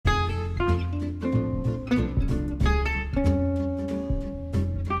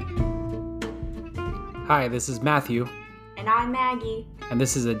Hi, this is Matthew, And I'm Maggie. and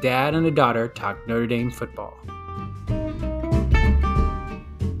this is a dad and a daughter talk Notre Dame football.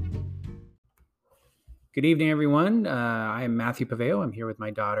 Good evening, everyone. I am Matthew Paveo. I'm here with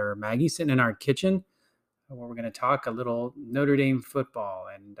my daughter Maggie, sitting in our kitchen, where we're going to talk a little Notre Dame football.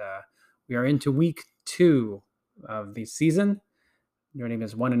 And we are into week 2 of the season. Notre Dame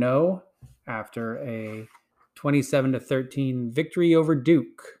is 1-0 after a 27-13 victory over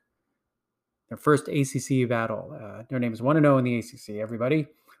Duke. Their first ACC battle. Notre Dame is 1-0 in the ACC, everybody.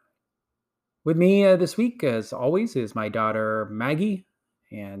 With me this week, as always, is my daughter Maggie,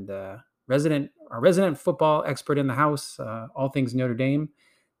 and our resident football expert in the house, all things Notre Dame,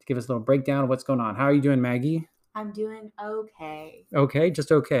 to give us a little breakdown of what's going on. How are you doing, Maggie? I'm doing okay. Okay, just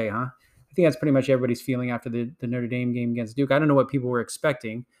okay, huh? I think that's pretty much everybody's feeling after the Notre Dame game against Duke. I don't know what people were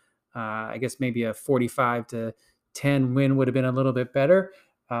expecting. I guess maybe a 45-10 win would have been a little bit better,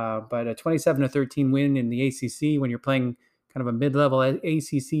 but a 27-13 win in the ACC when you're playing kind of a mid-level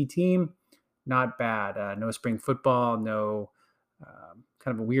ACC team. Not bad. No spring football, no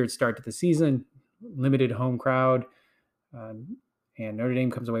kind of a weird start to the season, limited home crowd, and Notre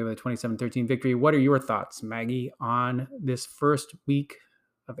Dame comes away with a 27-13 victory. What are your thoughts, Maggie, on this first week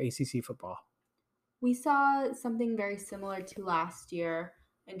of ACC football? We saw something very similar to last year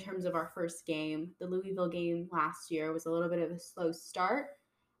in terms of our first game. The Louisville game last year was a little bit of a slow start,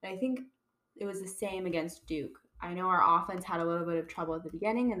 and I think it was the same against Duke. I know our offense had a little bit of trouble at the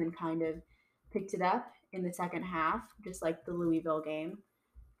beginning and then kind of picked it up in the second half, just like the Louisville game.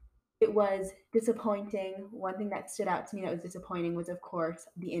 It was disappointing. One thing that stood out to me that was disappointing was, of course,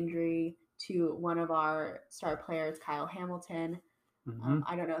 the injury to one of our star players, Kyle Hamilton.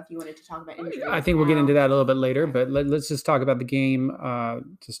 I don't know if you wanted to talk about injuries. I think we'll get into that a little bit later, but let's just talk about the game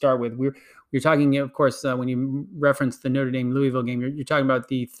to start with. You're talking, of course, when you reference the Notre Dame Louisville game, you're talking about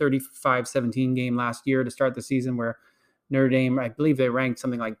the 35-17 game last year to start the season, where Notre Dame, I believe they ranked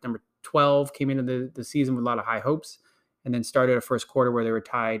something like number 12, came into the season with a lot of high hopes, and then started a first quarter where they were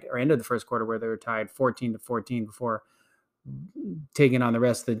tied, or ended the first quarter where they were tied 14-14 before taking on the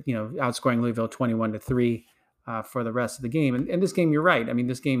rest of the, outscoring Louisville 21-3 for the rest of the game. And this game, you're right. I mean,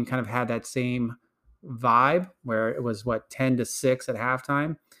 this game kind of had that same vibe where it was 10-6 at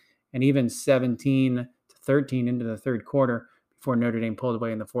halftime, and even 17-13 into the third quarter before Notre Dame pulled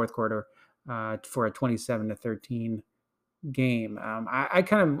away in the fourth quarter for a 27-13 game.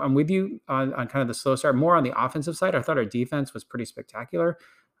 I'm with you on kind of the slow start, more on the offensive side. I thought our defense was pretty spectacular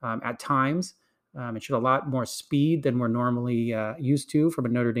at times. It showed a lot more speed than we're normally used to from a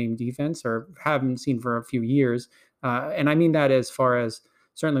Notre Dame defense, or haven't seen for a few years. And I mean that as far as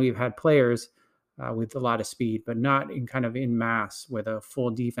certainly we've had players with a lot of speed, but not in mass with a full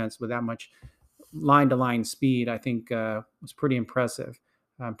defense with that much line-to-line speed. I think was pretty impressive,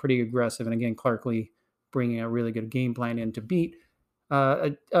 pretty aggressive. And again, Clark Lee bringing a really good game plan in to beat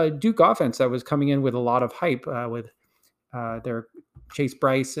a Duke offense that was coming in with a lot of hype with their Chase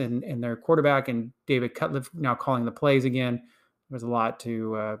Bryce and their quarterback, and David Cutcliffe now calling the plays again. There was a lot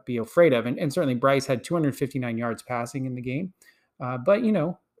to be afraid of. And certainly Bryce had 259 yards passing in the game. But,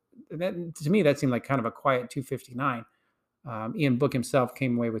 to me, that seemed like kind of a quiet 259. Ian Book himself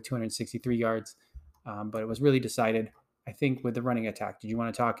came away with 263 yards, but it was really decided, I think, with the running attack. Did you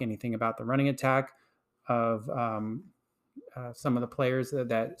want to talk anything about the running attack of some of the players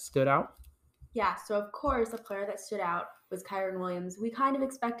that stood out? Yeah, so of course, a player that stood out was Kyron Williams. We kind of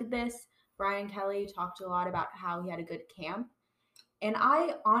expected this. Brian Kelly talked a lot about how he had a good camp. And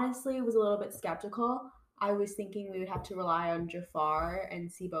I honestly was a little bit skeptical. I was thinking we would have to rely on Jafar and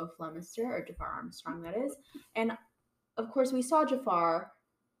Sibo Flemister, or Jafar Armstrong, that is. And of course, we saw Jafar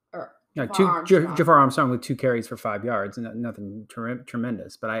Armstrong with 2 carries for 5 yards, and nothing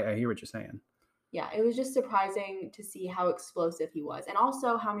tremendous. But I hear what you're saying. Yeah, it was just surprising to see how explosive he was, and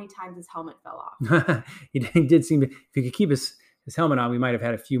also how many times his helmet fell off. He did seem to. If he could keep his helmet on, we might have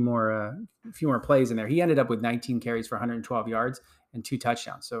had a few more plays in there. He ended up with 19 carries for 112 yards and 2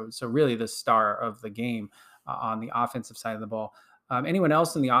 touchdowns. So really the star of the game on the offensive side of the ball. Anyone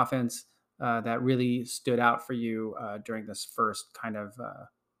else in the offense that really stood out for you during this first kind of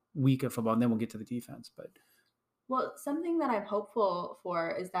week of football? And then we'll get to the defense. Well, something that I'm hopeful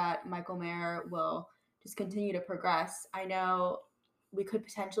for is that Michael Mayer will just continue to progress. I know we could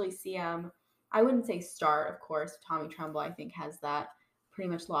potentially see him, I wouldn't say start, of course. Tommy Tremble, I think, has that pretty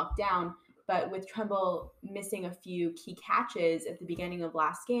much locked down. But with Tremble missing a few key catches at the beginning of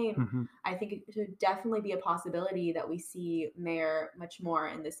last game, I think it should definitely be a possibility that we see Mayer much more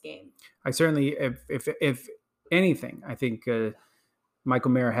in this game. I certainly, if anything, I think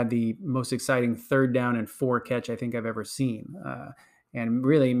Michael Mayer had the most exciting 3rd down and 4 catch I think I've ever seen. and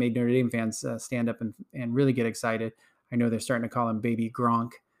really made Notre Dame fans stand up and really get excited. I know they're starting to call him Baby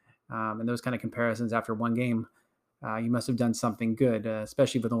Gronk, and those kind of comparisons after one game. You must have done something good,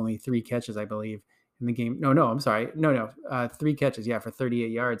 especially with only 3 catches, I believe, in the game. No, I'm sorry. No, 3 catches, yeah, for 38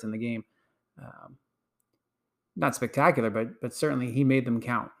 yards in the game. Um, Not spectacular, but certainly he made them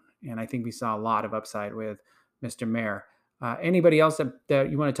count. And I think we saw a lot of upside with Mr. Mayer. Anybody else that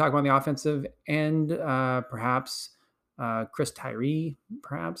you want to talk about on the offensive end? Perhaps Chris Tyree,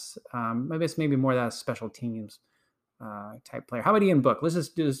 perhaps. I guess maybe more of that special teams type player. How about Ian Book? Let's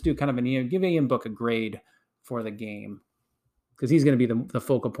do kind of give Ian Book a grade for the game because he's going to be the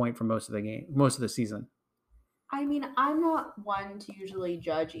focal point for most of the game, most of the season. I mean, I'm not one to usually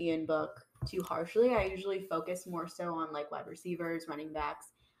judge Ian Book too harshly. I usually focus more so on like wide receivers, running backs.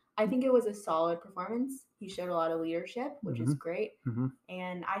 I think it was a solid performance. He showed a lot of leadership, which is great. Mm-hmm.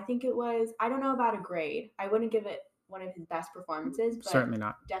 And I think it was, I don't know about a grade. I wouldn't give it one of his best performances, but Certainly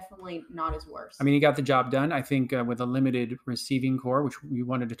not. definitely not his worst. I mean, he got the job done. I think with a limited receiving core, which we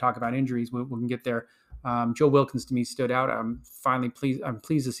wanted to talk about injuries, we can get there. Joe Wilkins to me stood out. I'm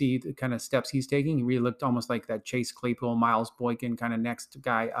pleased to see the kind of steps he's taking. He really looked almost like that Chase Claypool, Miles Boykin kind of next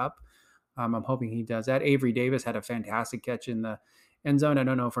guy up. I'm hoping he does that. Avery Davis had a fantastic catch in the end zone. I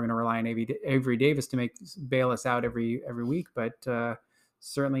don't know if we're going to rely on Avery Davis to bail us out every week, but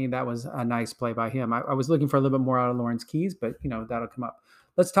certainly that was a nice play by him. I was looking for a little bit more out of Lawrence Keys, but that'll come up.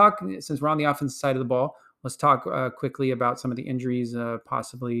 Let's talk, since we're on the offensive side of the ball, let's talk quickly about some of the injuries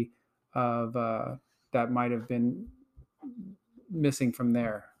possibly of that might have been missing from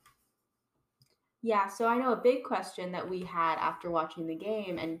there. Yeah, so I know a big question that we had after watching the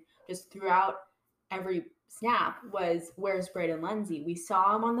game and just throughout every snap was, where's Braden Lenzy? We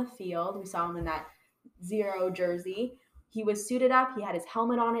saw him on the field. We saw him in that 0 jersey. He was suited up. He had his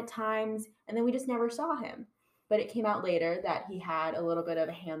helmet on at times, and then we just never saw him. But it came out later that he had a little bit of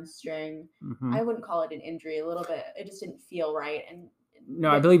a hamstring. Mm-hmm. I wouldn't call it an injury. A little bit. It just didn't feel right. And no,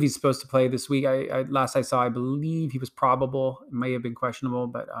 I believe he's supposed to play this week. Last I saw, I believe he was probable. It may have been questionable,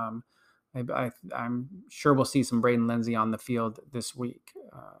 but I'm sure we'll see some Braden Lenzy on the field this week.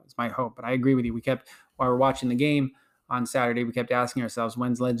 It's my hope. But I agree with you. While we're watching the game on Saturday, we kept asking ourselves,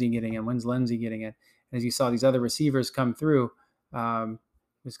 when's Lenzy getting in? When's Lenzy getting in? And as you saw these other receivers come through, it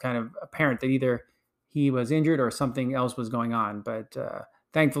was kind of apparent that either he was injured or something else was going on. But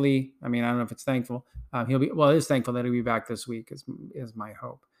thankfully, I mean, I don't know if it's thankful. It is thankful that he'll be back this week is my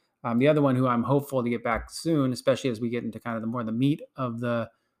hope. The other one who I'm hopeful to get back soon, especially as we get into kind of the meat of the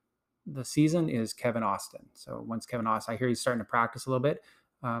season, is Kevin Austin. So once Kevin Austin, I hear he's starting to practice a little bit.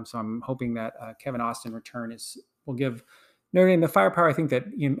 So I'm hoping that Kevin Austin return will give Notre Dame the firepower. I think that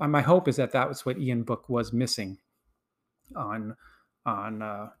my hope is that was what Ian Book was missing on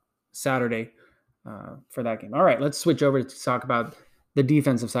Saturday for that game. All right, let's switch over to talk about the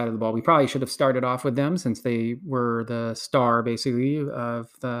defensive side of the ball. We probably should have started off with them since they were the star, basically, of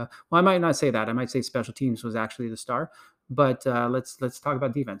the. Well, I might not say that. I might say special teams was actually the star. But let's talk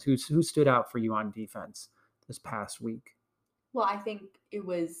about defense. Who stood out for you on defense this past week? Well, I think it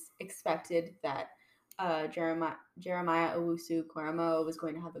was expected that Jeremiah Owusu-Koramoah was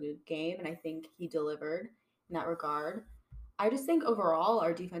going to have a good game, and I think he delivered in that regard. I just think overall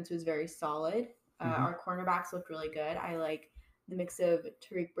our defense was very solid. Our cornerbacks looked really good. I like the mix of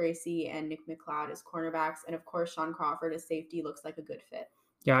Tariq Bracy and Nick McLeod as cornerbacks, and of course Sean Crawford as safety looks like a good fit.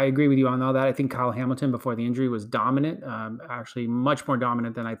 Yeah, I agree with you on all that. I think Kyle Hamilton before the injury was dominant, actually much more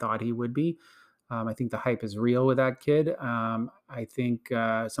dominant than I thought he would be. I think the hype is real with that kid. I think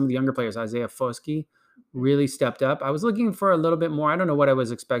some of the younger players, Isaiah Foskey, really stepped up. I was looking for a little bit more. I don't know what I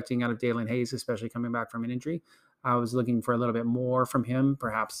was expecting out of Dalen Hayes, especially coming back from an injury. I was looking for a little bit more from him.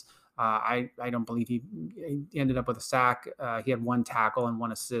 Perhaps I don't believe he ended up with a sack. He had 1 tackle and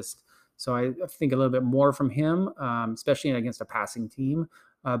 1 assist. So I think a little bit more from him, especially against a passing team.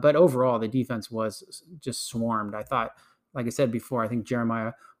 But overall, the defense was just swarmed. I thought, like I said before, I think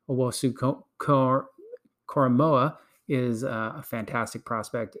Jeremiah Owusu-Koramoah is a fantastic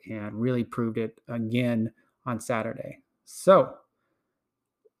prospect and really proved it again on Saturday. So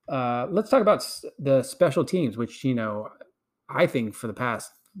let's talk about the special teams, which, I think for the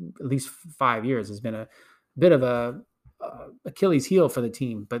past at least 5 years has been a bit of a Achilles heel for the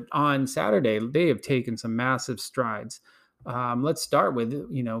team. But on Saturday, they have taken some massive strides. Let's start with,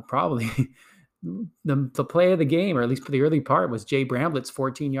 probably the play of the game, or at least for the early part, was Jay Bramblett's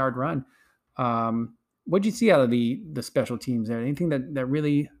 14-yard run. What did you see out of the special teams there? Anything that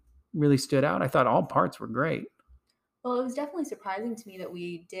really, really stood out? I thought all parts were great. Well, it was definitely surprising to me that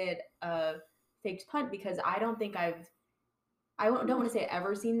we did a faked punt because I don't think I've don't want to say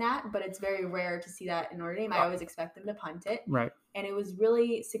ever seen that, but it's very rare to see that in Notre Dame. I always expect them to punt it. Right. And it was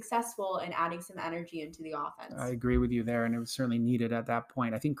really successful in adding some energy into the offense. I agree with you there, and it was certainly needed at that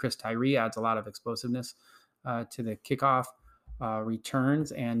point. I think Chris Tyree adds a lot of explosiveness to the kickoff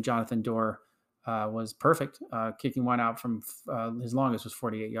returns, and Jonathan Dorr was perfect, kicking one out from his longest was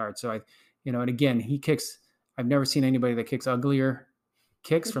 48 yards. So and again, he kicks. I've never seen anybody that kicks uglier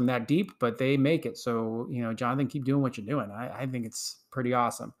kicks from that deep, but they make it. So, Jonathan, keep doing what you're doing. I think it's pretty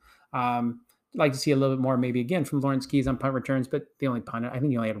awesome. Like to see a little bit more, maybe again from Lawrence Keys on punt returns, but they only punted. I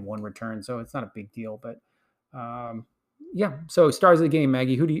think he only had one return, so it's not a big deal. But yeah. So stars of the game,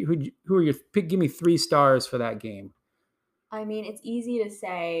 Maggie. Who are your pick? Give me 3 stars for that game. I mean, it's easy to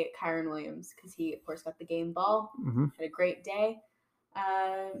say Kyron Williams because he, of course, got the game ball. Mm-hmm. Had a great day.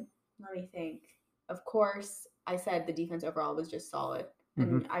 Let me think. Of course, I said the defense overall was just solid.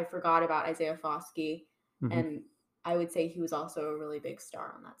 And I forgot about Isaiah Foskey, and I would say he was also a really big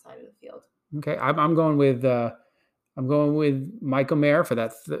star on that side of the field. Okay, I'm going with Michael Mayer for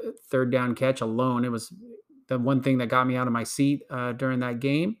that third down catch alone. It was the one thing that got me out of my seat during that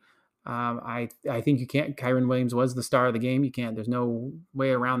game. I think you can't. Kyron Williams was the star of the game. You can't. There's no way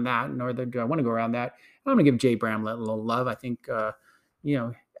around that. Nor do I want to go around that. I'm going to give Jay Bramlett a little love. I think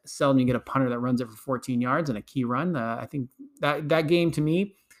seldom you get a punter that runs it for 14 yards and a key run. I think that game to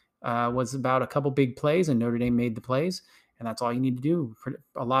me was about a couple big plays, and Notre Dame made the plays, and that's all you need to do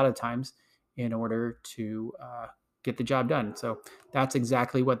a lot of times in order to get the job done. So that's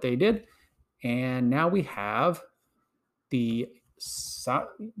exactly what they did. And now we have the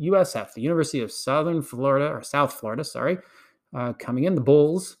USF, the University of South Florida, coming in, the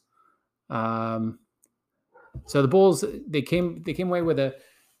Bulls. So the Bulls, they came away with a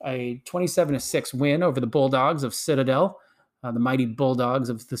 27-6 win over the Bulldogs of Citadel, the mighty Bulldogs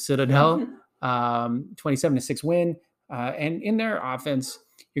of the Citadel. 27-6 win, and in their offense,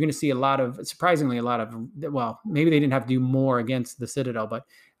 you're going to see surprisingly a lot of. Well, maybe they didn't have to do more against the Citadel, but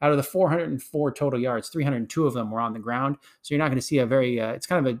out of the 404 total yards, 302 of them were on the ground. So you're not going to see a very. It's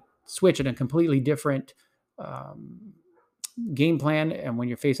kind of a switch in a completely different game plan, and when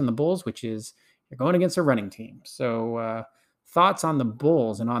you're facing the Bulls, which is you're going against a running team. So thoughts on the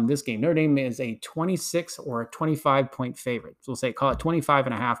Bulls and on this game? Notre Dame is a 26 or a 25 point favorite. So we'll call it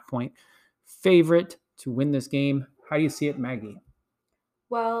 25.5 point favorite to win this game. How do you see it, Maggie?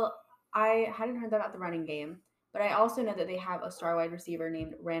 Well, I hadn't heard about the running game, but I also know that they have a star wide receiver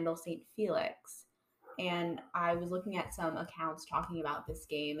named Randall St. Felix. And I was looking at some accounts talking about this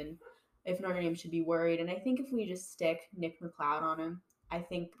game and if Notre Dame should be worried. And I think if we just stick Nick McLeod on him, I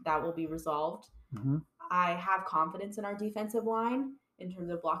think that will be resolved. I have confidence in our defensive line in terms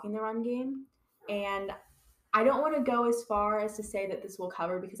of blocking the run game. And I don't want to go as far as to say that this will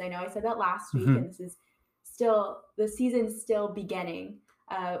cover because I know I said that last week and the season's still beginning.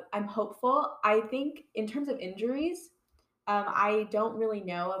 I'm hopeful. I think in terms of injuries, I don't really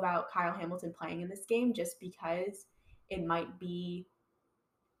know about Kyle Hamilton playing in this game just because it might be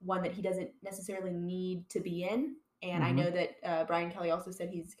one that he doesn't necessarily need to be in. And I know that Brian Kelly also said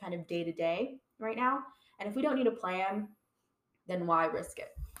he's kind of day-to-day right now. And if we don't need to play him, then why risk it?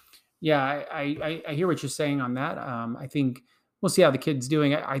 Yeah, I hear what you're saying on that. I think we'll see how the kid's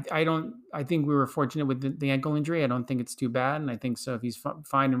doing. I think we were fortunate with the ankle injury. I don't think it's too bad, and I think so. If he's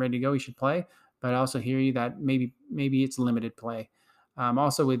fine and ready to go, he should play. But I also hear you that maybe it's limited play.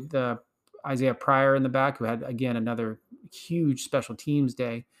 Also with Isaiah Pryor in the back, who had again another huge special teams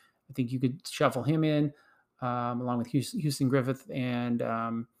day. I think you could shuffle him in along with Houston Griffith and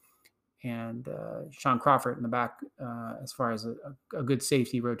Sean Crawford in the back as far as a good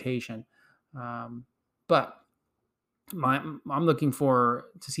safety rotation. But I'm looking to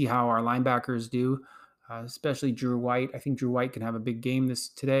see how our linebackers do, especially Drew White. I think Drew White can have a big game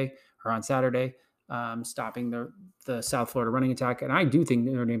today or on Saturday, stopping the South Florida running attack. And I do think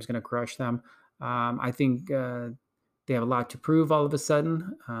Notre Dame's going to crush them. I think they have a lot to prove all of a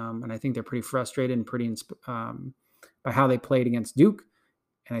sudden. And I think they're pretty frustrated and pretty by how they played against Duke.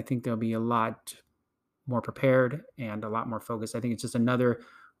 And I think they'll be a lot more prepared and a lot more focused. I think it's just another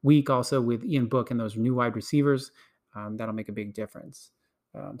week also with Ian Book and those new wide receivers. That'll make a big difference.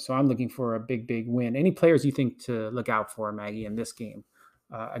 So I'm looking for a big, big win. Any players you think to look out for, Maggie, in this game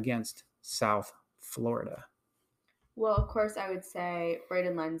against South Florida? Well, of course, I would say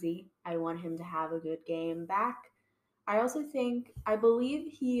Braden Lenzy. I want him to have a good game back. I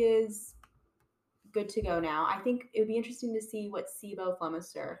believe he is good to go now. I think it would be interesting to see what Sibo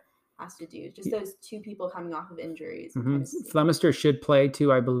Flemister has to do. Just those two people coming off of injuries. Flemister should play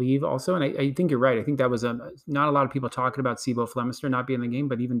too, I believe, also. And I think you're right. I think that was not a lot of people talking about Sibo Flemister not being in the game,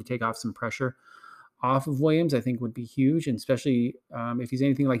 but even to take off some pressure off of Williams, I think would be huge, and especially if he's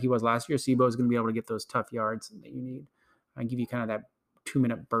anything like he was last year, Sebo is going to be able to get those tough yards that you need. I give you kind of that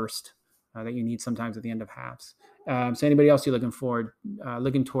 2-minute burst that you need sometimes at the end of halves. So anybody else you're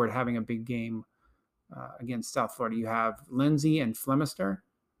looking toward having a big game against South Florida? You have Lindsey and Flemister.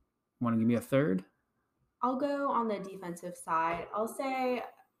 Want to give me a third? I'll go on the defensive side. I'll say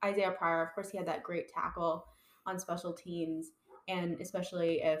Isaiah Pryor. Of course, he had that great tackle on special teams, and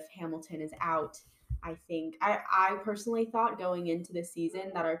especially if Hamilton is out, I personally thought going into the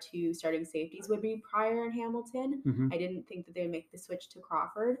season that our two starting safeties would be Pryor and Hamilton. Mm-hmm. I didn't think that they would make the switch to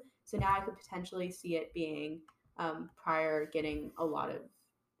Crawford. So now I could potentially see it being Pryor getting a lot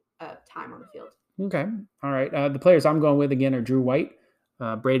of time on the field. Okay. All right. The players I'm going with again are Drew White,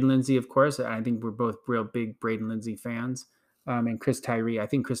 Braden Lindsey, of course. I think we're both real big Braden Lindsey fans. And Chris Tyree. I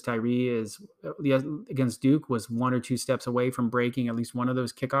think Chris Tyree is against Duke was 1 or 2 steps away from breaking at least one of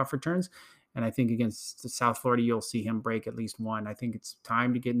those kickoff returns. And I think against South Florida, you'll see him break at least one. I think it's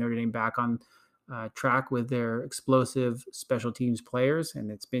time to get Notre Dame back on track with their explosive special teams players.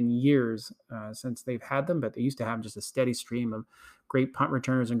 And it's been years since they've had them, but they used to have just a steady stream of great punt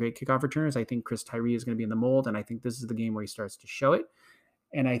returners and great kickoff returners. I think Chris Tyree is going to be in the mold, and I think this is the game where he starts to show it.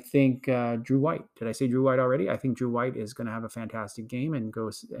 And I think Drew White. Did I say Drew White already? I think Drew White is going to have a fantastic game and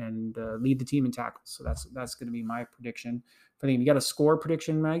goes and lead the team in tackles. So that's going to be my prediction for the game. You got a score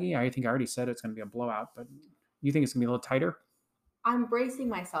prediction, Maggie? I think I already said it's going to be a blowout, but you think it's going to be a little tighter? I'm bracing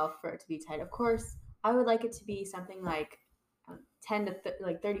myself for it to be tight. Of course, I would like it to be something like 10 to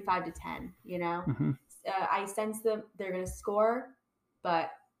 35 to 10. Mm-hmm. I sense that they're going to score,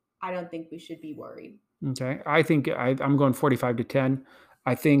 but I don't think we should be worried. Okay, I think I'm going 45 to 10.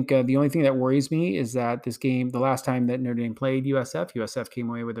 I think the only thing that worries me is that this game, the last time that Notre Dame played USF came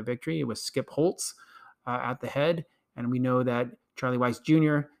away with a victory. It was Skip Holtz at the head, and we know that Charlie Weiss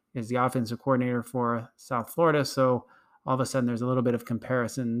Jr. is the offensive coordinator for South Florida. So all of a sudden, there's a little bit of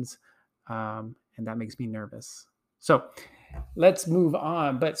comparisons, and that makes me nervous. So let's move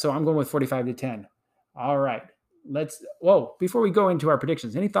on. So I'm going with 45 to 10. All right. Before we go into our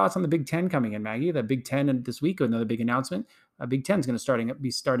predictions, any thoughts on the Big Ten coming in, Maggie? The Big Ten this week, another big announcement. Big Ten is going to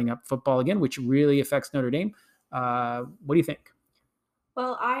be starting up football again, which really affects Notre Dame. What do you think?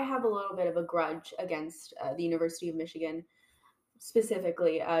 Well, I have a little bit of a grudge against the University of Michigan,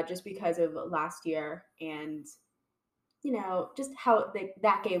 specifically just because of last year and just how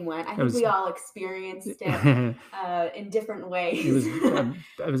that game went. I think we all experienced it in different ways.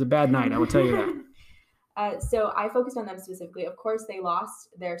 It was a bad night, I will tell you that. So I focused on them specifically. Of course, they lost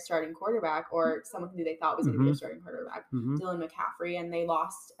their starting quarterback, or someone who they thought was going to be their starting quarterback, Dylan McCaffrey, and they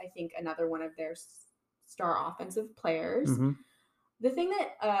lost, I think, another one of their star offensive players. The thing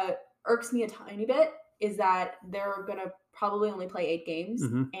that irks me a tiny bit is that they're going to probably only play 8 games,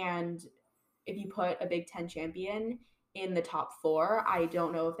 and if you put a Big Ten champion in the top 4, I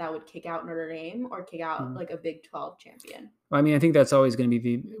don't know if that would kick out Notre Dame or kick out like a Big 12 champion. Well, I mean, I think that's always going to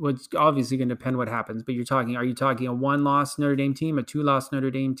be what's obviously going to depend what happens. But are you talking a 1-loss Notre Dame team, a 2-loss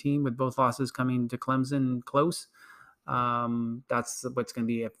Notre Dame team with both losses coming to Clemson close? That's what's going to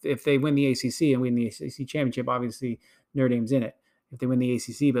be. If they win the ACC and win the ACC championship, obviously Notre Dame's in it. If they win the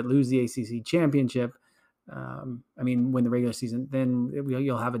ACC but lose the ACC championship, win the regular season, then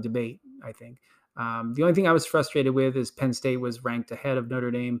you'll have a debate, I think. The only thing I was frustrated with is Penn State was ranked ahead of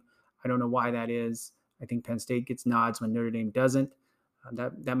Notre Dame. I don't know why that is. I think Penn State gets nods when Notre Dame doesn't.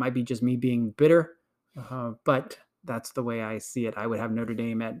 That might be just me being bitter, but that's the way I see it. I would have Notre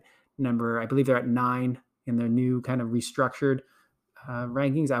Dame at I believe they're at 9 in their new kind of restructured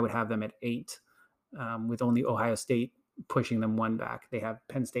rankings. I would have them at 8, with only Ohio State pushing them 1 back. They have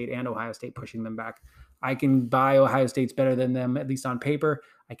Penn State and Ohio State pushing them back. I can buy Ohio State's better than them, at least on paper.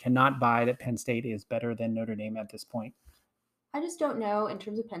 I cannot buy that Penn State is better than Notre Dame at this point. I just don't know in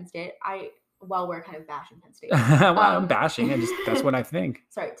terms of Penn State. We're kind of bashing Penn State. Well, I'm bashing. That's what I think.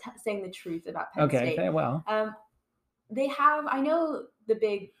 Sorry, saying the truth about Penn State. Okay, well. They have, I know the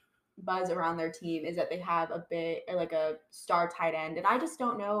big buzz around their team is that they have a star tight end. And I just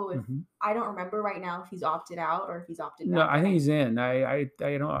don't know if, I don't remember right now if he's opted out or if he's opted back. No, I think he's in. I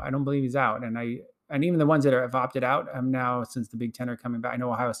don't believe he's out. And even the ones that have opted out, now since the Big Ten are coming back, I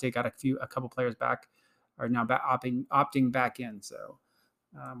know Ohio State got a couple players back, are now opting back in. So,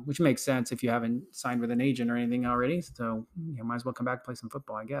 which makes sense if you haven't signed with an agent or anything already. So you might as well come back and play some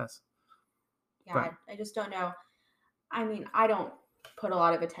football, I guess. Yeah, I just don't know. I mean, I don't put a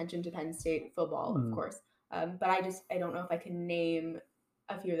lot of attention to Penn State football, of course, but I don't know if I can name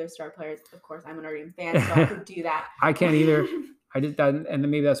a few of their star players. Of course, I'm a Notre Dame fan, so I could do that. I can't either. I did that, and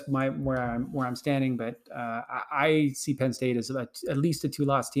maybe that's where I'm standing. But I see Penn State as at least a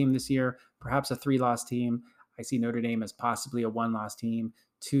 2-loss team this year, perhaps a 3-loss team. I see Notre Dame as possibly a 1-loss team,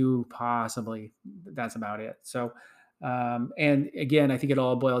 two possibly. That's about it. So, and again, I think it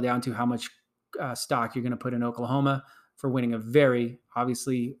all boiled down to how much stock you're going to put in Oklahoma for winning a very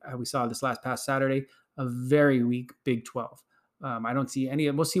obviously we saw this past Saturday, a very weak Big 12. I don't see any.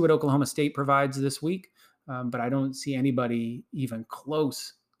 We'll see what Oklahoma State provides this week. But I don't see anybody even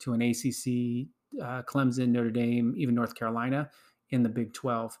close to an ACC, Clemson, Notre Dame, even North Carolina in the Big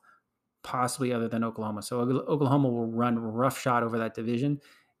 12, possibly other than Oklahoma. So Oklahoma will run roughshod over that division,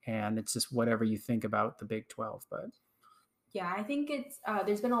 and it's just whatever you think about the Big 12. But Yeah, I think it's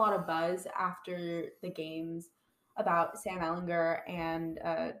there's been a lot of buzz after the games about Sam Ellinger and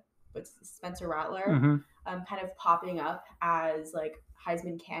what's Spencer Rattler mm-hmm. kind of popping up as like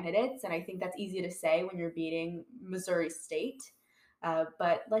Heisman candidates, and I think that's easy to say when you're beating Missouri State.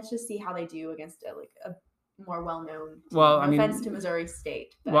 But let's just see how they do against like a more well-known team. Well, no offense to Missouri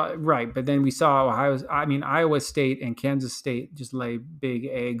State. But. Well, right, but then we saw Iowa State and Kansas State just lay big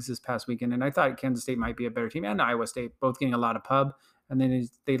eggs this past weekend, and I thought Kansas State might be a better team, and Iowa State both getting a lot of pub, and then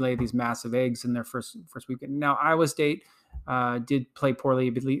they lay these massive eggs in their first weekend. Now Iowa State did play poorly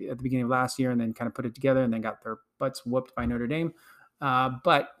at the beginning of last year, and then kind of put it together, and then got their butts whooped by Notre Dame.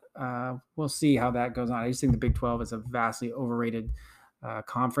 But we'll see how that goes on. I just think the Big 12 is a vastly overrated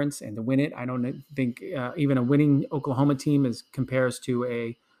conference, and to win it, I don't think even a winning Oklahoma team compares to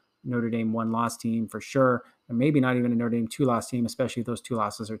a Notre Dame 1-loss team for sure, and maybe not even a Notre Dame 2-loss team, especially if those 2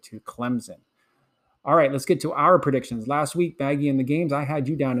 losses are to Clemson. All right, let's get to our predictions. Last week, Maggie, in the games, I had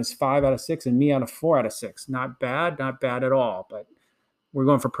you down as 5 out of 6 and me out of 4 out of 6. Not bad at all, but we're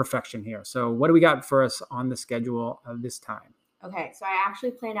going for perfection here. So what do we got for us on the schedule this time? Okay, so I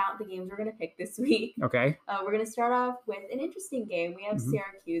actually planned out the games we're going to pick this week. Okay. We're going to start off with an interesting game. We have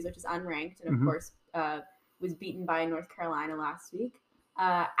Syracuse, which is unranked, and of course was beaten by North Carolina last week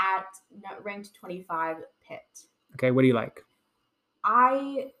at ranked 25 Pitt. Okay, what do you like?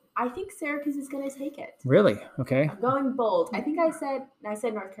 I think Syracuse is going to take it. Really? Okay. I'm going bold. I think I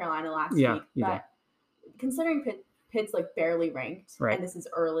said North Carolina last week, but considering Pitt's like barely ranked, right, and this is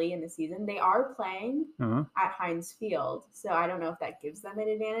early in the season, they are playing at Heinz Field, so I don't know if that gives them an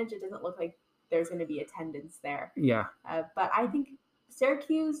advantage. It doesn't look like there's going to be attendance there. Yeah. But I think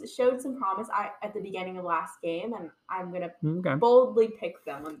Syracuse showed some promise at the beginning of last game, and I'm going to boldly pick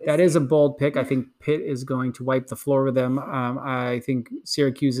them on this That game. Is a bold pick. I think Pitt is going to wipe the floor with them. I think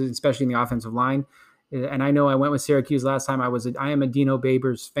Syracuse, especially in the offensive line, and I know I went with Syracuse last time. I am a Dino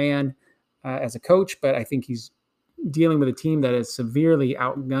Babers fan as a coach, but I think he's dealing with a team that is severely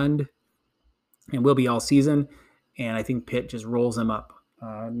outgunned and will be all season. And I think Pitt just rolls them up.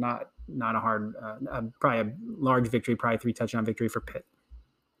 Not a hard, probably a large victory, probably 3 touchdown victory for Pitt.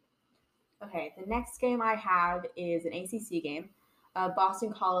 Okay, the next game I have is an ACC game,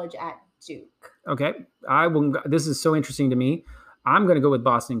 Boston College at Duke. Okay, this is so interesting to me. I'm going to go with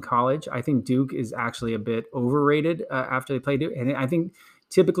Boston College. I think Duke is actually a bit overrated after they play Duke. And I think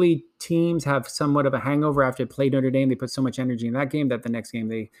typically teams have somewhat of a hangover after they play Notre Dame. They put so much energy in that game that the next game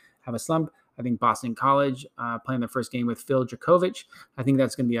they have a slump. I think Boston College playing their first game with Phil Dracovic. I think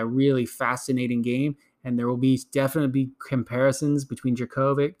that's going to be a really fascinating game. And there will definitely be comparisons between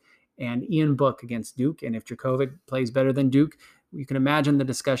Dracovic and Ian Book against Duke. And if Dracovic plays better than Duke, you can imagine the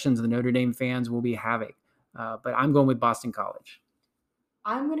discussions the Notre Dame fans will be having. But I'm going with Boston College.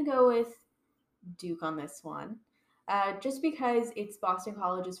 I'm going to go with Duke on this one. Just because it's Boston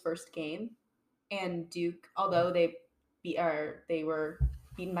College's first game, and Duke, although they were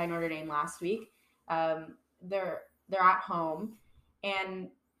beaten by Notre Dame last week, they're at home, and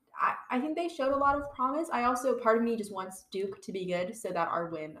I think they showed a lot of promise. Part of me just wants Duke to be good so that our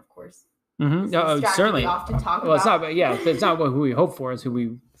win, of course. Certainly. Often talk well, about. It's not who we hope for is who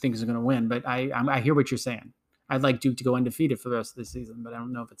we think is going to win. But I hear what you're saying. I'd like Duke to go undefeated for the rest of the season, but I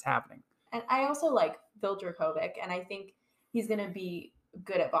don't know if it's happening. And I also like Phil Dracovic, and I think he's going to be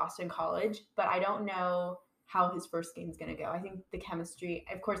good at Boston College, but I don't know how his first game is going to go. I think the chemistry,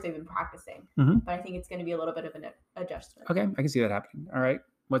 of course, they've been practicing, but I think it's going to be a little bit of an adjustment. Okay, I can see that happening. All right,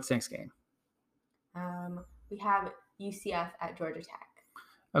 what's next game? We have UCF at Georgia Tech.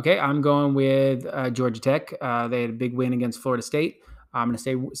 Okay, I'm going with Georgia Tech. They had a big win against Florida State. I'm going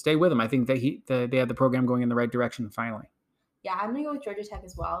to stay with them. I think that they have the program going in the right direction finally. Yeah, I'm going to go with Georgia Tech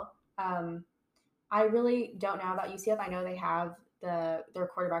as well. I really don't know about UCF. I know they have their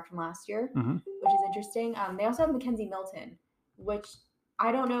quarterback from last year, which is interesting. They also have Mackenzie Milton, which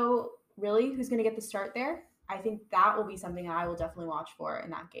I don't know really who's going to get the start there. I think that will be something I will definitely watch for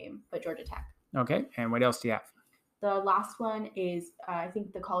in that game, but Georgia Tech. Okay, and what else do you have? The last one is, I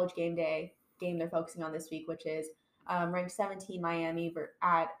think, the college game day game they're focusing on this week, which is ranked 17 Miami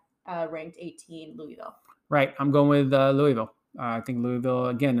at ranked 18 Louisville. Right. I'm going with Louisville. I think Louisville,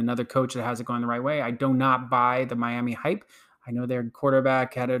 again, another coach that has it going the right way. I do not buy the Miami hype. I know their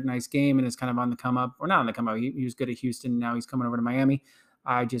quarterback had a nice game and is kind of on the come up, or not on the come up. He was good at Houston. Now he's coming over to Miami.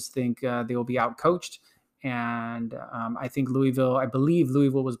 I just think they will be out coached. And I believe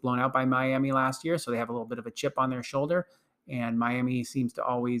Louisville was blown out by Miami last year. So they have a little bit of a chip on their shoulder. And Miami seems to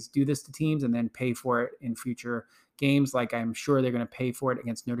always do this to teams and then pay for it in future games. Like I'm sure they're going to pay for it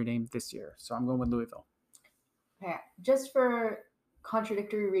against Notre Dame this year. So I'm going with Louisville. Okay. Just for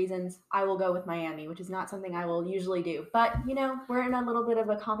contradictory reasons, I will go with Miami, which is not something I will usually do. But, we're in a little bit of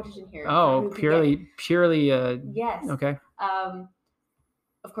a competition here. Oh, purely. Yes. Okay.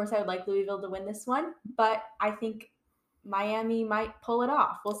 Of course, I would like Louisville to win this one, but I think Miami might pull it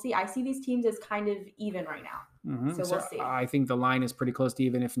off. We'll see. I see these teams as kind of even right now. Mm-hmm. So we'll see. I think the line is pretty close to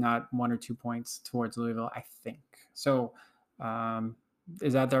even, if not 1 or 2 points towards Louisville, I think. So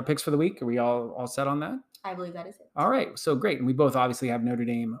is that our picks for the week? Are we all set on that? I believe that is it. All right. So great. And we both obviously have Notre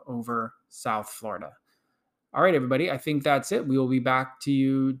Dame over South Florida. All right, everybody. I think that's it. We will be back to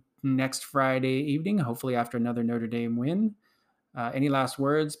you next Friday evening, hopefully after another Notre Dame win. Any last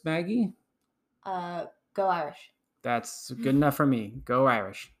words, Maggie? Go Irish. That's good enough for me. Go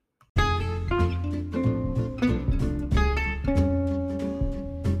Irish.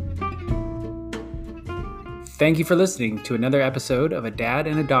 Thank you for listening to another episode of A Dad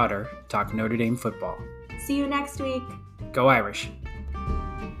and a Daughter Talk Notre Dame Football. See you next week. Go Irish.